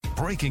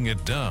Breaking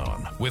It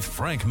Down with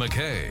Frank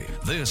McKay.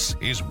 This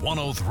is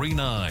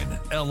 1039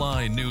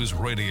 LI News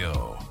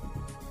Radio.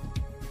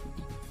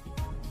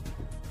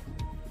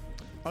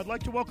 I'd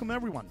like to welcome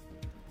everyone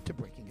to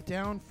Breaking It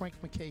Down. Frank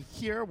McKay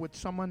here with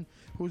someone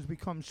who's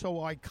become so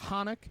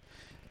iconic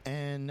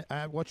and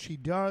at what she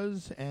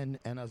does, and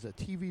as a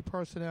TV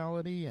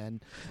personality, and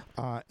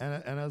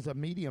as a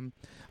medium.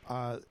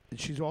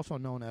 She's also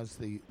known as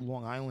the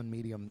Long Island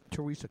medium.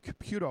 Teresa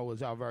Caputo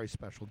is our very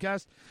special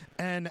guest.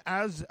 And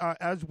as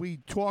we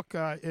talk,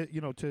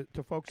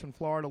 to folks in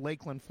Florida,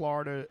 Lakeland,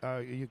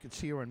 Florida, you can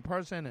see her in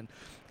person,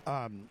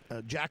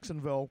 and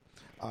Jacksonville,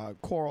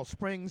 Coral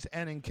Springs,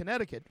 and in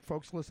Connecticut,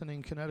 folks listening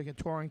in Connecticut,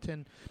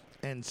 Torrington,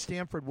 and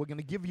Stamford. We're going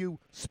to give you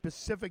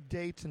specific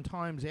dates and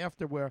times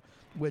after we're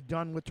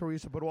done with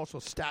Teresa, but also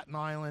Staten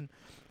Island.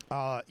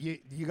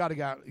 You got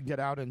to get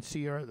out and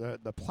see her.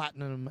 The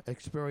Platinum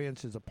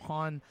Experience is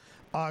upon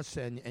us,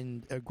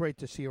 and great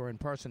to see her in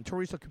person.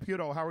 Teresa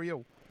Caputo, how are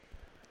you?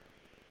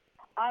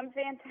 I'm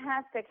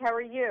fantastic. How are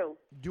you?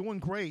 Doing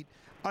great.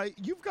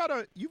 You've got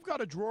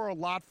to draw a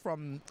lot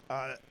from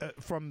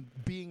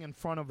being in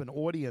front of an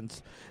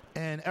audience,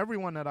 and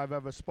everyone that I've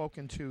ever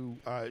spoken to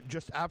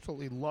just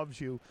absolutely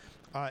loves you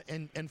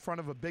in front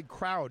of a big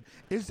crowd.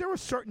 Is there a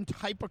certain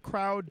type of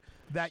crowd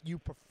that you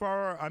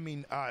prefer? I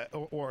mean,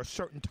 or a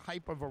certain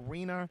type of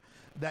arena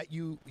that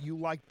you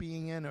like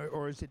being in,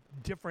 or is it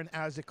different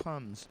as it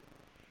comes?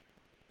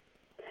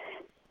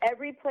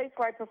 Every place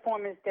where I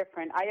perform is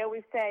different. I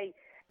always say,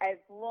 as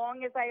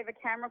long as I have a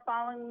camera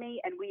following me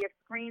and we have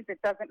screens,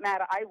 it doesn't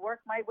matter. I work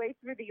my way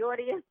through the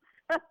audience.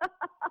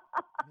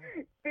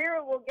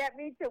 Spirit will get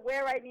me to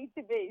where I need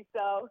to be.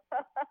 So,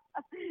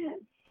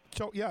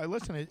 yeah,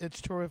 listen,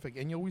 it's terrific,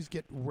 and you always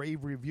get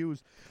rave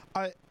reviews.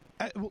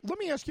 Let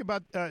me ask you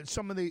about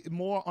some of the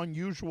more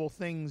unusual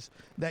things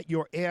that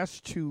you're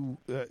asked to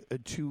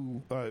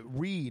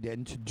read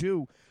and to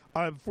do.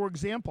 For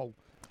example,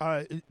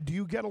 do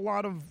you get a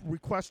lot of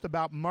requests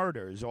about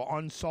murders or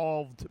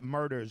unsolved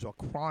murders or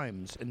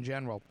crimes in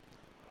general?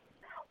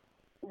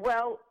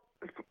 Well,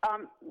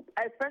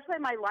 especially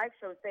my live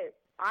shows,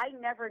 I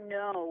never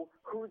know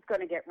who's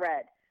going to get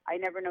read. I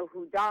never know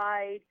who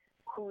died,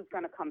 who's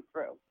going to come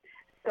through.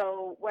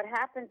 So what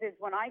happens is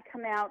when I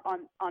come out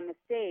on the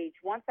stage,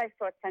 once I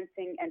start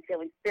sensing and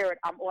feeling spirit,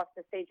 I'm off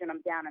the stage and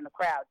I'm down in the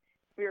crowd.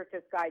 Spirit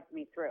just guides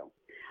me through.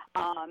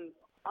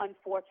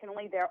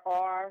 Unfortunately, there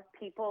are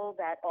people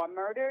that are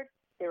murdered.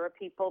 There are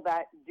people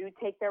that do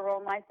take their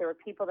own life. There are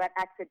people that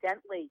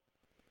accidentally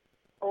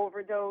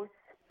overdose.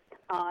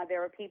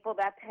 There are people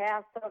that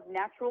pass of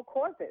natural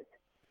causes.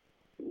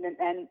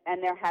 And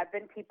there have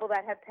been people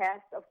that have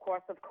passed, of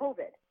course, of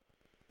COVID.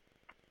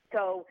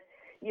 So,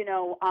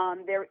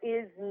 there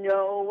is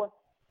no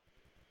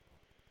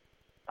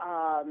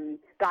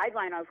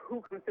guideline of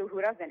who comes through,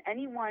 who doesn't.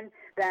 Anyone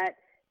that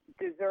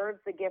deserves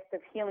the gift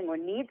of healing or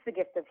needs the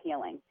gift of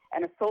healing,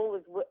 and a soul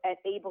is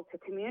able to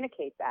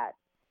communicate that.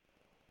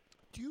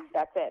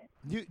 That's it.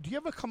 Do you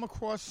ever come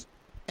across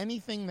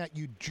anything that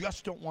you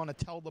just don't want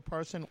to tell the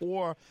person,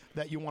 or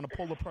that you want to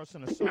pull the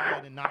person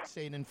aside and not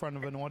say it in front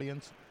of an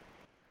audience?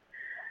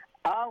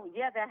 Oh,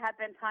 yeah, there have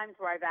been times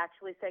where I've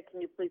actually said,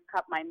 can you please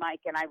cut my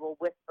mic, and I will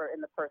whisper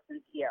in the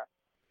person's ear.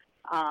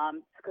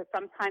 Because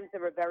sometimes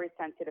there are very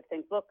sensitive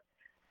things. Look,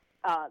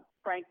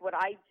 Frank, what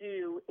I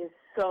do is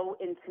so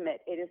intimate.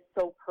 It is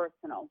so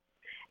personal.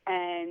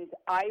 And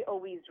I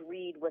always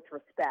read with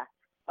respect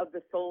of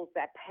the souls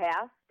that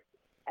passed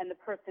and the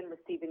person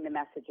receiving the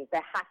messages.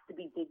 There has to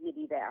be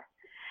dignity there.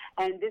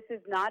 And this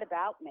is not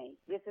about me.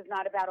 This is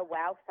not about a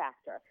wow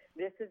factor.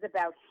 This is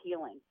about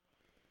healing.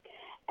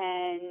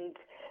 And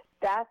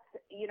that's,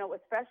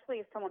 especially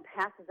if someone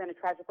passes in a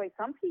tragic way,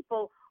 some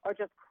people are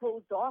just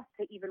closed off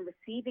to even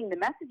receiving the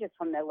messages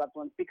from their loved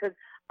ones, because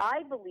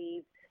I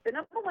believe the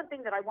number one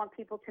thing that I want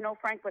people to know,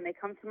 Frank, when they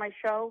come to my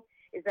show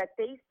is that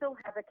they still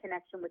have a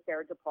connection with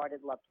their departed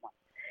loved ones,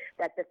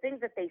 that the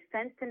things that they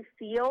sense and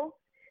feel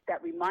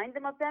that remind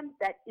them of them,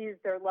 that is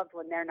their loved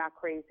one. They're not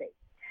crazy.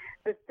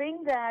 The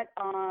thing that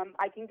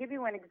I can give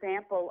you an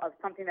example of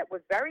something that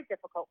was very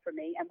difficult for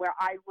me, and where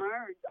I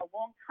learned a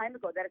long time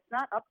ago that it's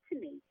not up to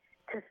me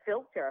to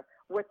filter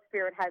what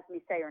spirit has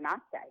me say or not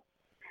say.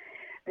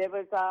 There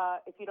was,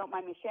 if you don't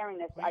mind me sharing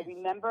this, I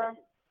remember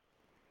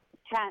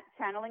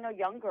channeling a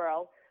young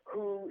girl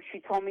who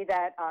she told me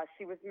that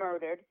she was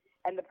murdered,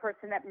 and the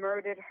person that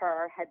murdered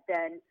her had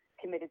then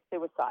committed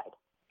suicide.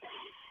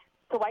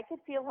 So I could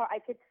feel her. I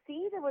could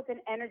see there was an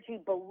energy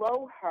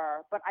below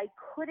her, but I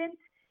couldn't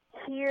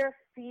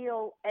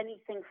feel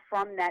anything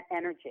from that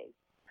energy.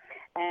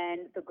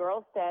 And the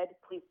girl said,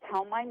 please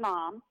tell my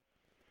mom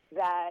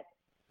that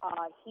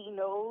he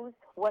knows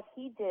what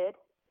he did.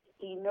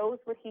 He knows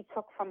what he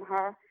took from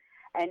her,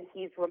 and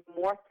he's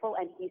remorseful,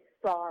 and he's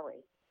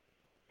sorry.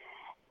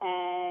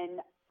 And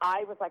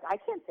I was like, I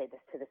can't say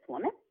this to this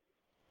woman.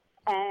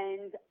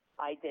 And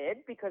I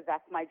did, because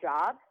that's my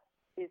job,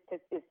 is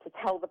to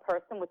tell the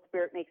person what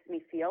spirit makes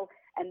me feel.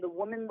 And the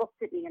woman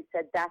looked at me and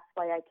said, that's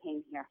why I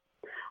came here.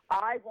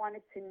 I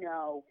wanted to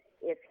know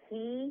if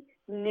he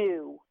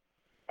knew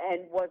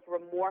and was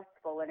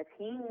remorseful, and if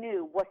he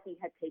knew what he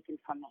had taken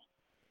from me.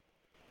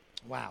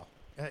 Wow.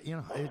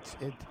 It's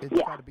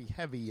Yeah. got to be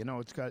heavy.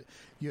 It's got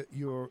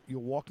you're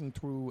walking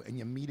through and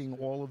you're meeting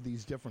all of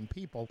these different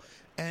people,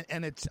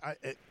 and it's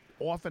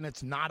often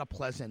it's not a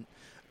pleasant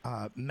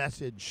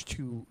message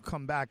to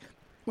come back.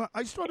 Well,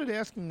 I started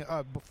asking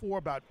before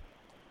about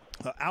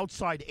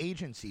outside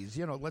agencies.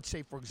 Let's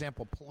say, for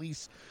example,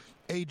 police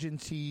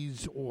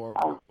agencies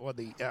or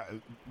the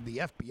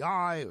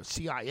FBI or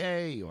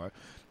CIA or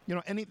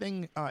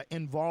anything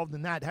involved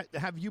in that.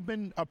 Have you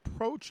been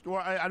approached, or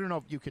I don't know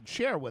if you could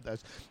share with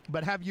us,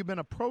 but have you been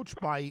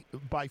approached by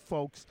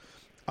folks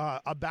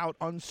about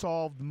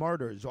unsolved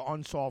murders or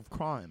unsolved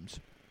crimes?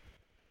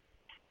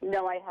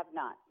 No, I have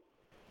not.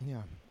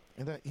 Yeah.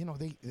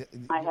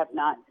 I have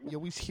not. You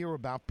always hear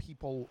about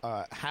people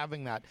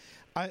having that.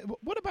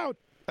 What about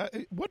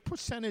what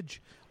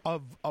percentage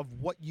of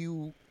what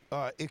you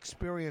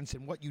experience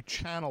and what you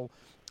channel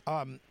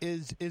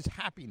is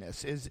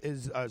happiness?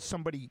 Is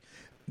somebody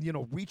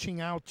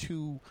reaching out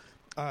to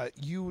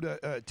you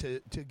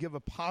to give a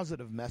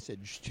positive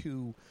message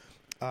to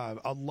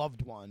a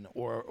loved one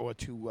or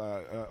to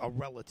a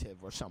relative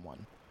or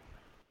someone?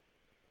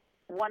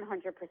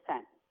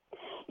 100%.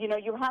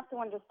 You have to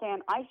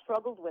understand, I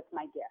struggled with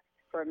my gift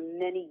for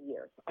many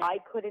years. I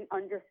couldn't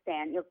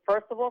understand.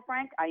 First of all,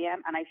 Frank, I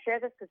am, and I share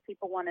this because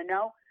people want to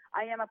know,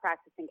 I am a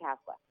practicing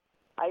Catholic.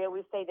 I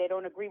always say they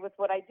don't agree with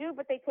what I do,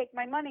 but they take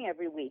my money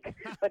every week.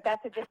 But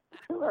that's a different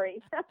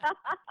story.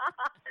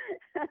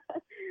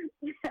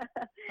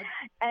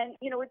 And,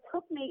 it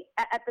took me,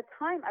 at the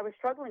time, I was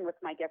struggling with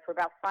my gift for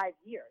about 5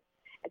 years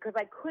because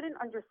I couldn't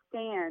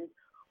understand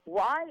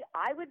why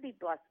I would be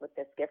blessed with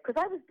this gift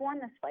because I was born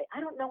this way.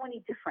 I don't know any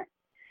different.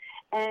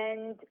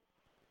 And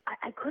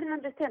I couldn't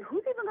understand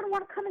who's even going to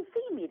want to come and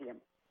see a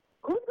medium.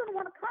 Who's going to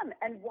want to come?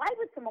 And why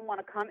would someone want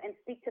to come and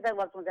speak to their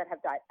loved ones that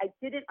have died? I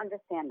didn't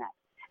understand that.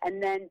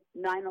 And then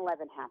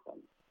 9/11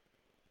 happened.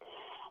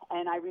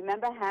 And I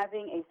remember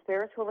having a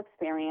spiritual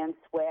experience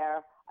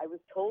where I was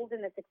told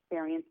in this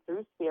experience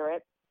through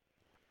Spirit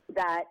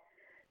that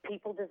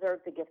people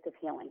deserved the gift of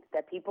healing,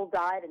 that people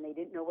died and they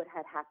didn't know what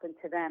had happened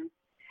to them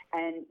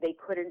and they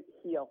couldn't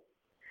heal.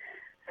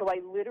 So I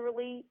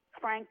literally,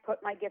 Frank,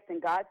 put my gift in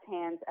God's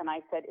hands and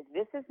I said, if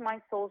this is my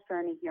soul's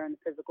journey here in the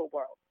physical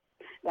world,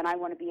 then I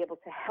want to be able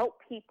to help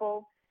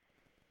people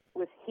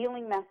with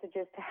healing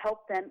messages to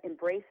help them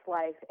embrace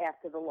life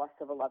after the loss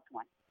of a loved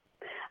one.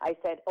 I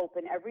said,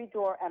 open every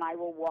door and I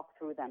will walk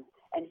through them.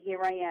 And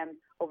here I am,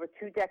 over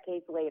 2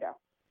 decades later,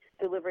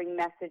 delivering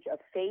message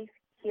of faith,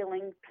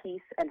 healing,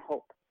 peace, and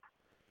hope.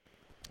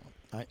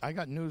 I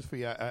got news for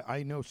you.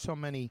 I know so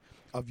many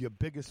of your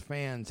biggest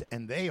fans,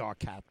 and they are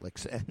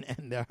Catholics, and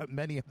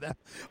many of them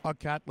are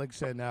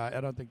Catholics, and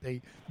I don't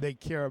think they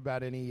care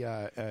about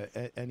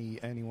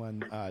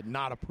anyone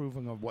not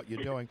approving of what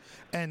you're doing.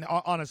 And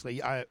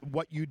honestly,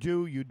 what you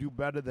do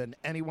better than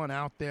anyone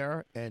out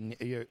there, and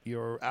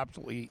you're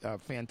absolutely a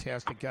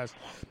fantastic guest.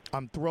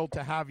 I'm thrilled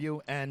to have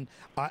you, and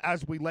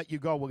as we let you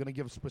go, we're going to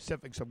give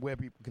specifics of where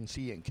people can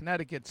see you in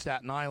Connecticut,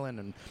 Staten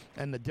Island,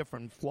 and the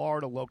different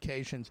Florida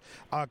locations.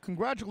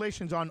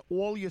 Congratulations on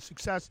all your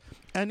success.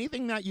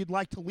 Anything that you'd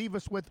like to leave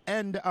us with,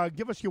 and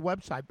give us your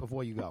website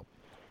before you go.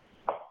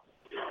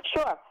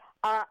 Sure.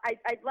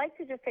 I'd like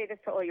to just say this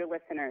to all your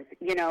listeners.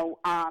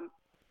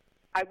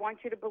 I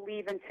want you to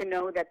believe and to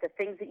know that the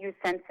things that you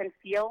sense and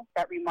feel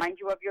that remind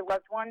you of your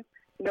loved ones,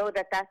 know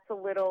that that's a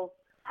little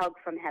hug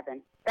from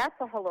heaven.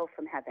 That's a hello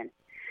from heaven.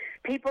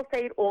 People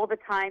say it all the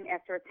time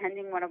after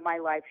attending one of my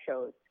live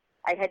shows.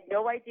 I had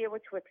no idea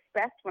what to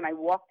expect when I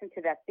walked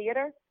into that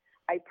theater.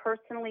 I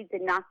personally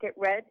did not get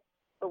read,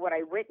 but what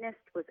I witnessed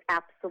was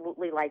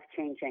absolutely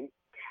life-changing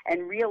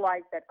and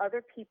realized that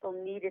other people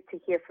needed to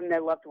hear from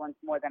their loved ones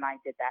more than I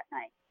did that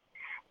night.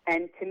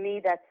 And to me,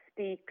 that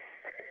speaks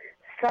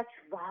such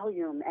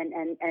volume,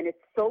 and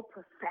it's so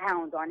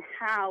profound on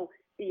how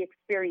the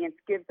experience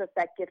gives us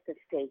that gift of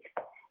faith.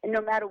 And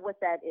no matter what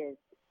that is,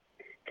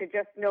 to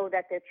just know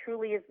that there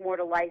truly is more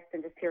to life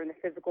than just here in the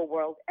physical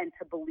world, and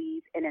to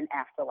believe in an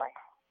afterlife.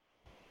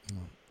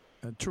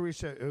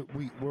 Teresa,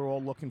 we're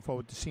all looking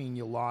forward to seeing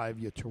you live.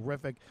 You're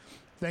terrific.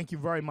 Thank you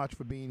very much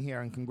for being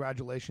here, and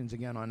congratulations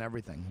again on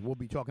everything. We'll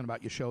be talking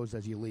about your shows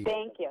as you leave.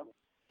 Thank you.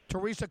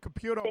 Teresa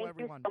Caputo,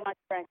 everyone. Thank you so much,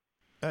 Frank.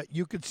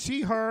 You could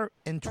see her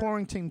in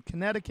Torrington,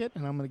 Connecticut,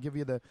 and I'm going to give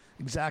you the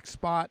exact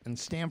spot, in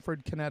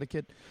Stamford,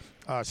 Connecticut,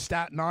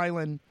 Staten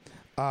Island,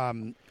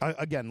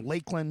 again,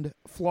 Lakeland,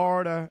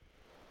 Florida,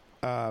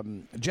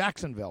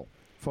 Jacksonville.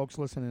 Folks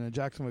listening in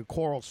Jacksonville,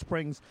 Coral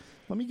Springs.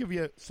 Let me give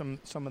you some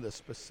of the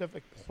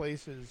specific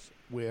places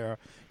where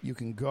you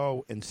can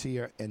go and see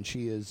her, and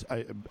she is,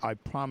 I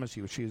promise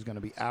you, she is going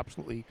to be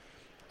absolutely,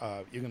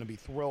 you're going to be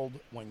thrilled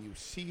when you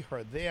see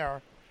her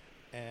there.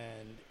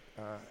 And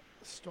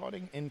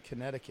starting in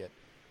Connecticut,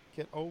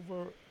 get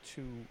over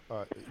to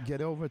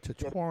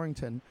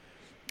Torrington,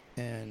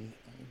 and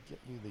let me get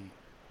you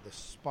the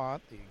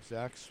spot, the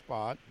exact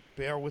spot.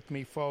 Bear with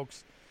me,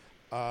 folks.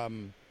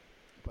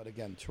 But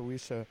again,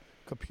 Teresa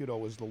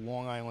Caputo is the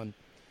Long Island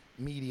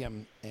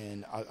medium,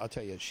 and I'll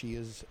tell you, she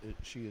is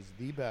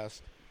the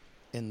best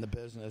in the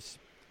business.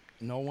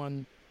 No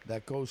one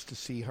that goes to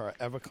see her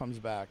ever comes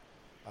back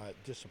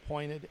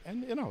disappointed.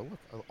 And look,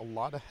 a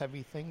lot of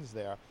heavy things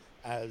there,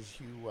 as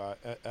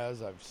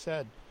I've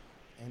said.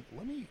 And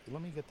let me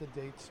get the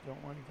dates.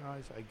 Don't worry,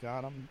 guys. I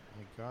got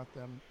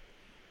them.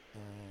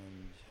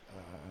 And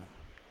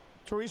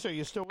Teresa, are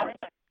you still with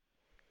us?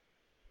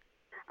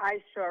 I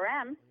sure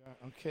am.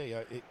 Okay.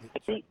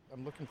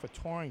 I'm looking for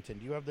Torrington.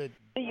 Do you have the?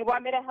 You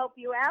want me to help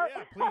you out?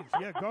 Yeah, please.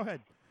 Yeah, go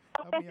ahead.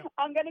 Help me out.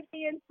 I'm going to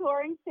be in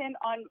Torrington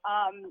on.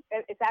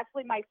 It's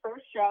actually my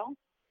first show,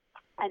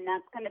 and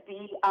that's going to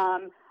be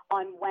on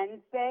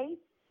Wednesday,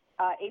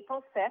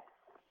 April 6th.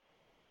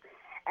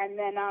 And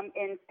then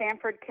in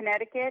Stamford,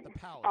 Connecticut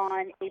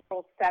on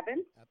April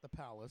 7th. At the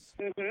Palace.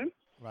 Mm-hmm.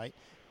 Right.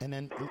 And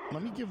then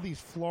let me give these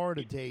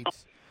Florida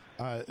dates.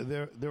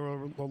 They're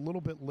a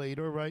little bit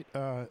later, right?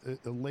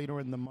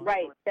 Later in the month.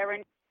 Right. They're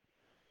in.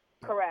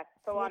 Correct.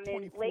 So I'm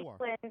in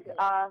Lakeland.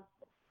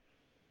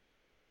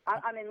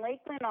 I'm in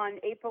Lakeland on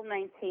April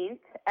 19th,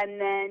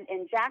 and then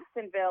in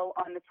Jacksonville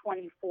on the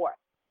 24th.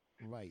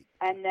 Right.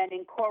 And then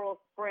in Coral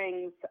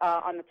Springs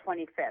on the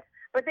 25th.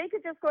 But they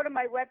could just go to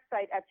my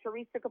website at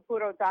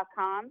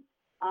teresacaputo.com.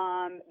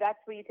 That's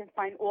where you can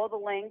find all the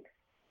links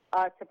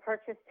to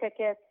purchase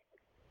tickets.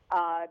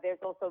 There's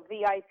also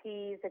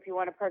VIPs if you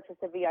want to purchase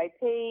a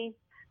VIP.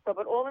 So,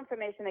 but all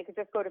information, they could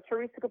just go to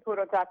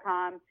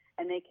teresacaputo.com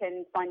and they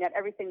can find out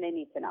everything they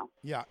need to know.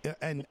 Yeah,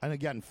 and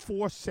again,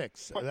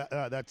 4/6.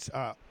 That's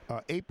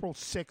April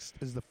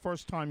 6th is the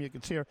first time you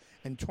can see her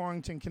in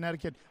Torrington,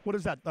 Connecticut. What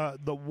is that?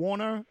 The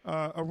Warner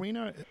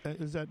Arena?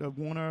 Is that a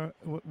Warner?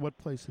 What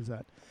place is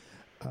that?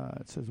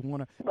 It says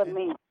Warner.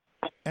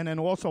 And then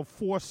also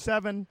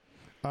 4/7,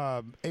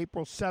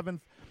 April 7th,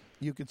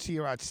 you could see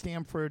her at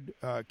Stamford,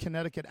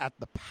 Connecticut at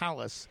the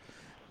Palace.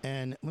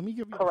 And let me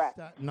give you the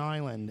Staten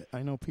Island.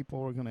 I know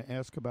people are going to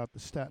ask about the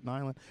Staten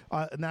Island.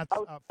 And that's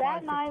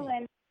Staten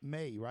Island.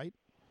 May, right?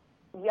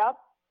 Yep.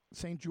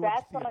 St. George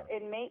Theater. That's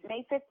in May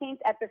 15th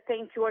at the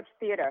St. George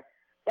Theater.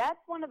 That's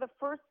one of the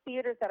first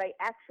theaters that I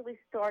actually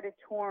started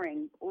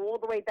touring all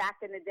the way back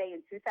in the day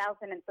in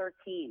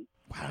 2013.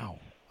 Wow.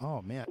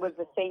 Oh, man. It was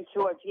the St.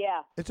 George,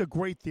 yeah. It's a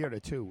great theater,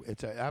 too.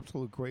 It's an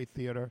absolute great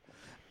theater,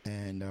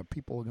 and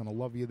people are going to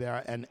love you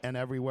there and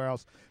everywhere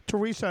else.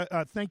 Teresa,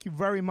 thank you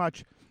very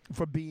much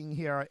for being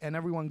here, and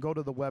everyone go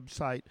to the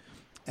website,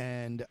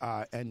 and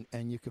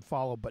you can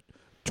follow. But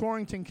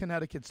Torrington,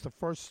 Connecticut's the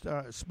first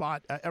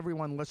spot.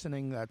 Everyone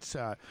listening that's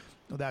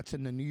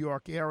in the New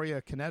York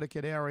area,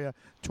 Connecticut area,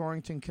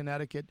 Torrington,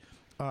 Connecticut,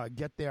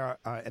 get there,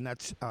 and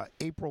that's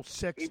April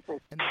 6th.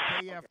 And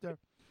the day after,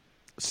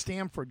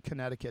 Stamford,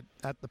 Connecticut,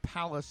 at the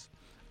Palace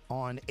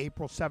on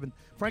April 7th.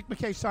 Frank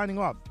McKay signing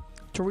off.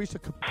 Teresa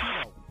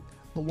Caputo,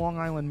 the Long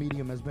Island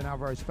medium, has been our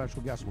very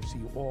special guest. We'll see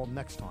you all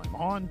next time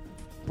on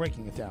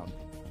Breaking It Down.